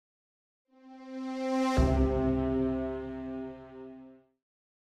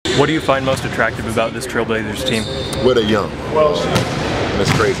What do you find most attractive about this Trailblazers team? Well, they're young. And it's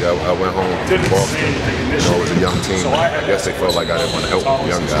crazy. I went home to Boston. It was a young team. I guess they felt like I didn't want to help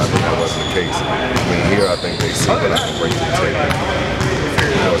the young guys, but that wasn't the case. I mean, here I think they see what I can bring to the table.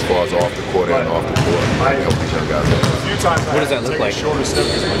 As far as off the court and off the court, I can help these young guys. What does that look like? Helping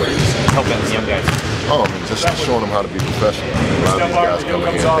the young guys? Oh, I mean, just showing them how to be professional. A lot of these guys come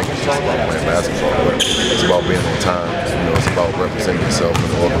in here and think it's just about playing basketball, but it's about being on time. It's about representing yourself in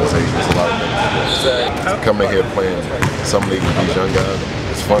the organization. It's a lot of things. Coming here playing some league with these young guys,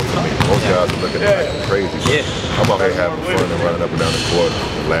 it's fun for me. Most guys are looking at me like I'm crazy, but I'm out here having fun and running up and down the court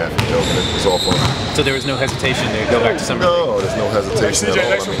and laughing, joking. It's all fun. So there was no hesitation to go back to summer league? No, there's no hesitation at all.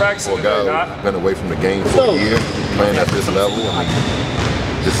 I mean, for a guy who's been away from the game for a year, playing at this level, I mean,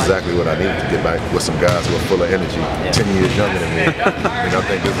 this is exactly what I need to get back with some guys who are full of energy, 10 years younger than me. I mean, I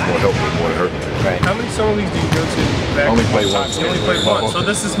think this is going to help me more than hurt me. Right. How many summer leagues do you go to? I only play one. You only play one, so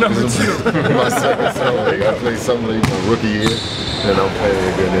this is number 2. My second summer league. I played summer league my rookie year, and I'm playing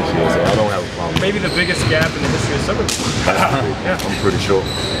again this year, so I don't have a problem. Maybe the biggest gap in the history of summer league. I'm pretty sure.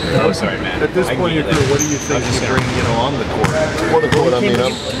 Oh, sorry, man. At this point in your career, what do you think you bring on the court? On the court, I mean,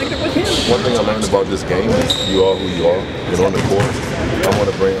 one thing I learned about this game is you are who you are. You're on the court.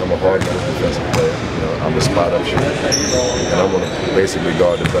 I'm a hard-nosed defensive player. I'm a spot-up shooter, and I'm going to basically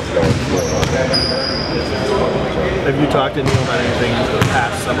guard the best guy on the floor. Have you talked to Neil about anything for the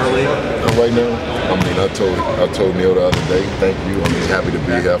past summer league? Right now, I mean, I told Neil the other day, thank you. I'm just happy to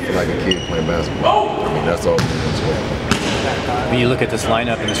be here. I feel like a kid playing basketball. I mean, that's all we need to. When you look at this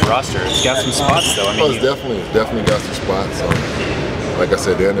lineup and this roster, it's got some spots, though. I mean, it's definitely got some spots. Like I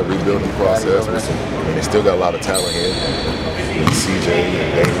said, they're in the rebuilding process. They still got a lot of talent here. CJ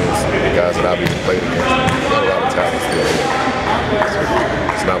and Davis, the guys that I've even played against, they got a lot of talent still here.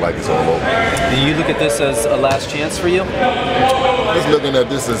 It's not like it's all over. Do you look at this as a last chance for you? Just looking at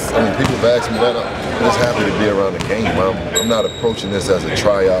this as, I mean, people have asked me that. I'm just happy to be around the game. I'm not approaching this as a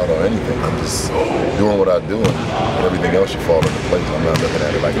tryout or anything. I'm just doing what I do, and everything else should fall into place. I'm not looking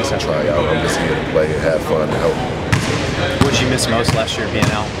at it like it's a tryout. I'm just here to play and have fun and help. What did you miss most last year being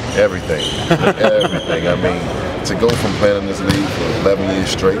out? Everything. Everything. I mean, to go from playing in this league for 11 years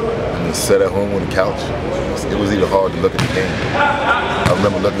straight and to sit at home on the couch, it was even hard to look at the game. I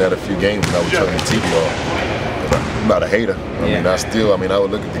remember looking at a few games when I would turn the TV off. I'm not a hater. I mean, I would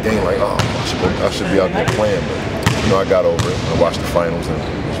look at the game like, oh, I should be out there playing. But, I got over it. I watched the finals and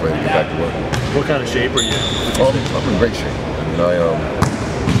was ready to get back to work. What kind of shape are you in? I'm in great shape.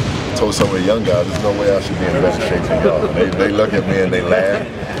 I told some of the young guys, there's no way I should be in better shape than y'all. They look at me and they laugh.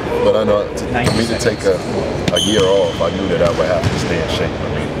 But I know for me to take a year off, I knew that I would have to stay in shape. I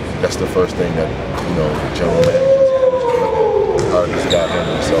mean, that's the first thing that, general managers look at. How this guy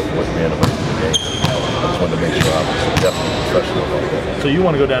handled himself with being away from the game. I just wanted to make sure I was definitely professional about that. So you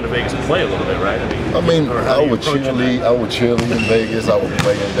want to go down to Vegas and play a little bit, right? I would cheerlead in Vegas. I would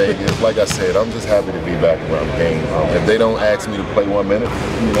play in Vegas. Like I said, I'm just happy to be back around the game. If they don't ask me to play 1 minute,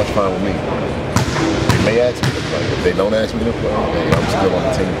 that's fine with me. They may ask me to play. If they don't ask me to play, I'm still on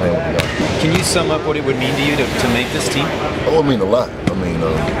the team playing with the guys. Can you sum up what it would mean to you to make this team? Oh, it would mean a lot.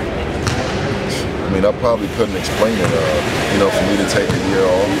 I probably couldn't explain it. For me to take a year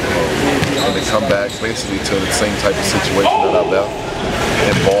off and to come back basically to the same type of situation that I left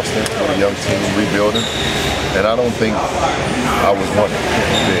in Boston with a young team rebuilding, and I don't think I was one.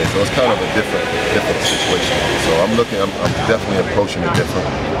 So it's kind of a different situation. So I'm definitely approaching it different.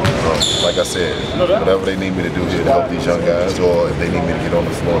 Like I said, whatever they need me to do here to help these young guys, or if they need me to get on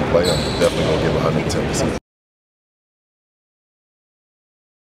the floor and play, I'm definitely going to give 110%.